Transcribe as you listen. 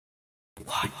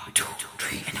One, two,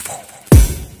 three, and four.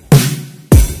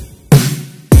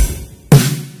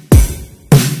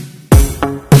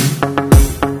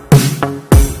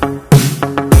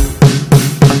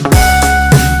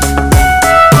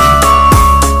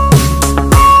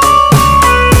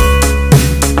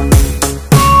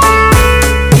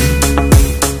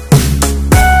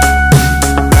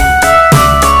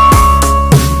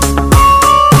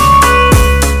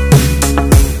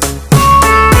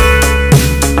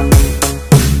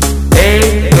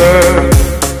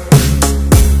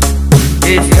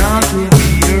 It's time to be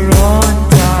here on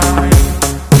time.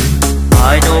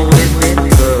 I know it's been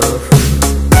tough.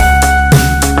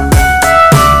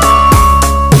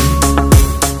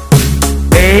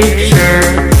 Make sure,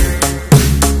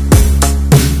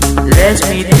 let's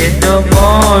meet in the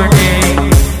morning.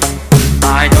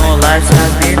 I know life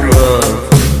has been rough.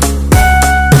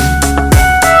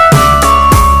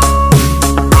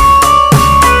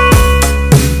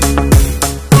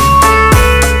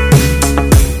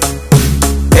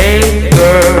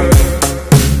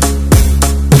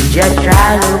 Just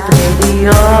try to play the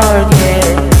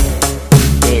organ.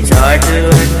 It's hard to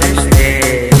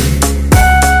understand.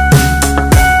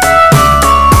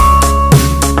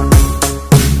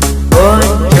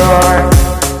 Bonjour.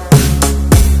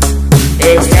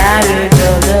 It's tired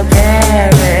of the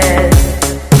parents.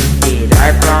 Did I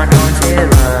pronounce it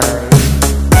right?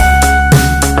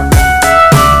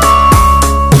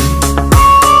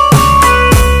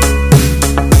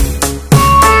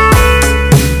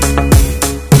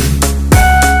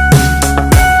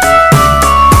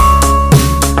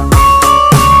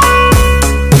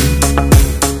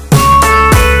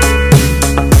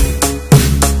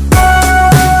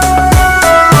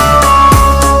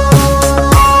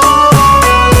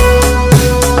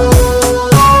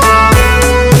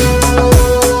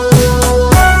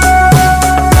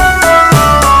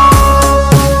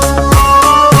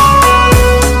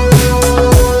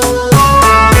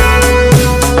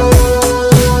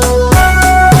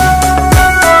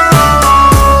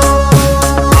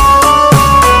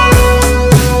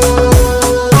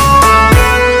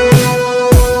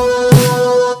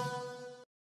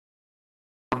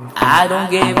 I don't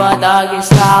give a dog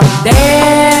stop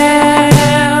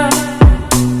damn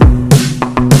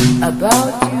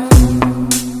about you.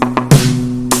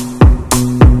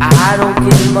 I don't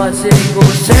give a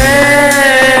single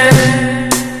cent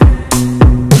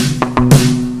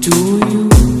to you.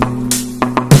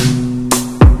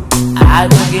 I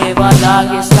don't give a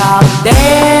dog stop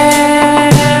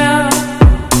damn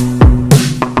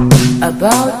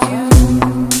about you.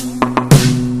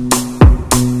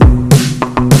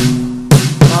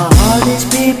 It's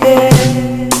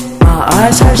beeping, my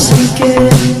eyes are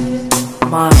sinking,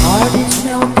 my heart is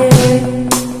melting,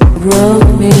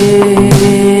 broke me.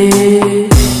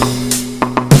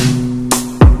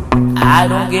 I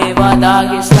don't give a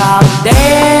dog stop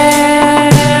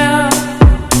damn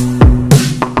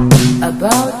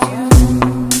about you.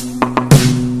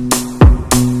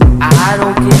 I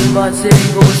don't give a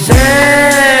single cent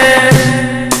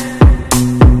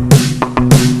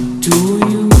to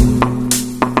you.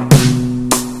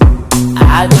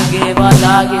 I don't give a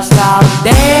dog stop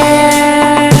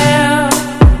damn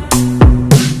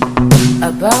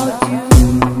about you.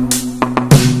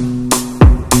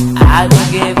 I don't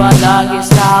give a dog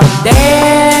stop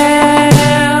damn.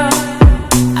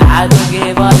 I don't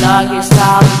give a dog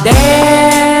stop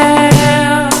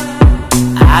damn.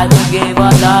 I don't give a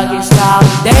dog stop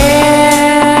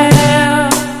damn.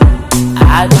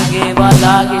 I don't give a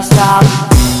dog stop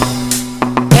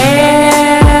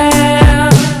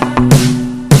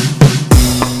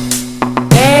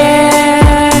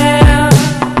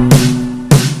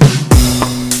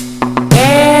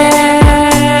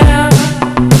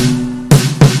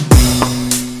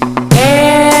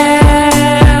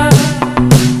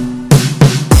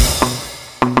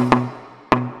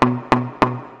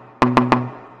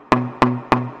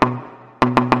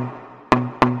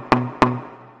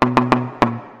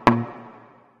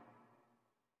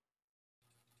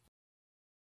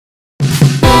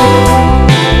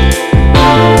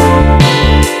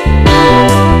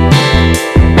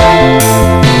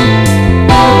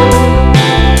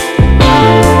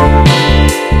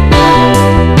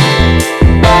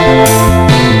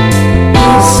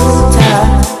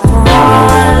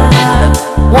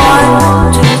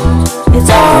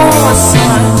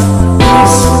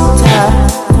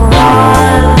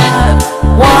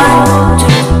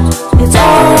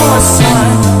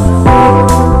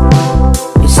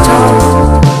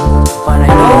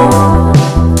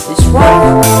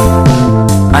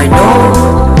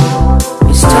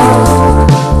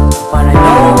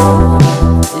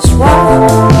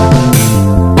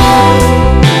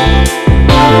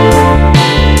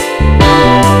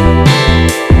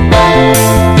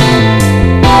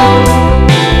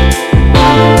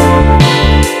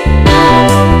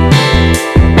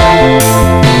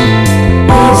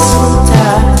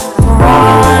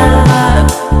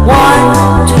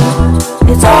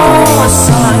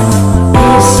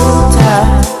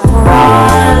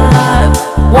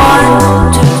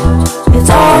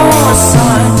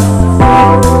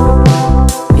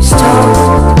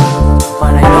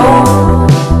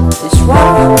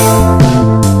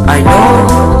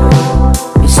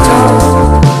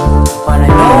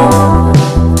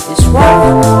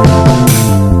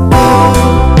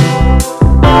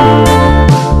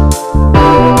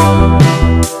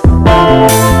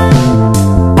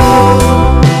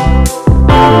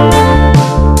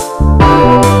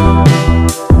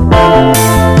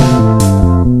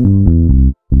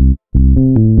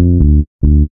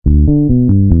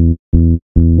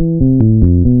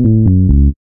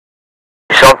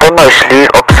nicely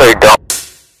upside down.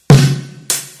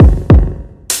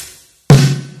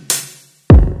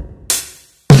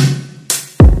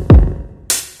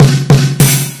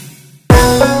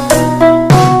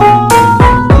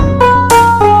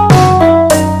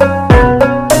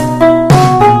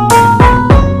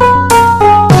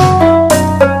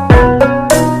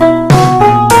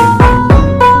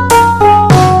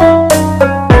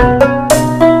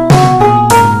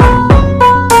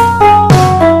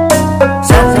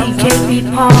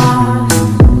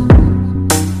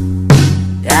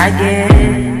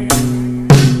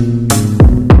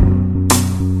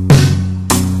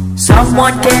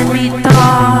 Someone can be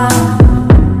thought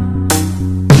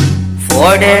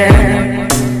for them,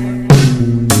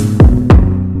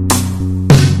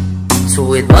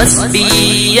 so it must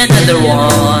be another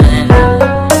one.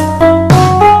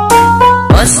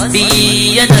 Must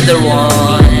be another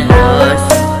one.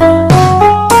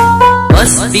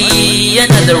 Must be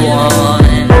another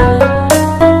one.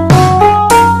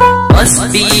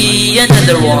 Must be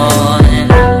another one.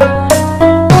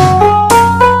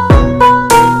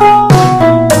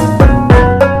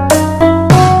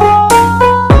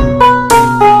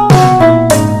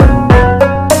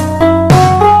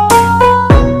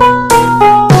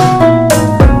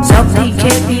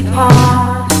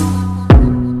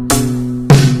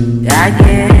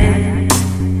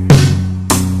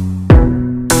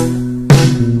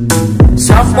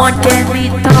 Someone can be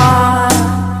thought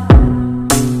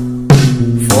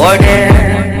for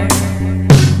them,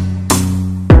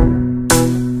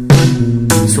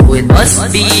 so it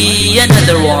must be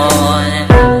another one.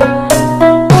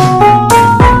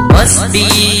 Must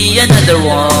be another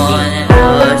one.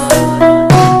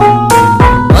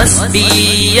 Must be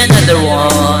another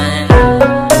one.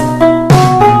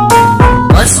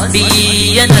 Must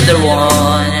be another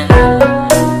one.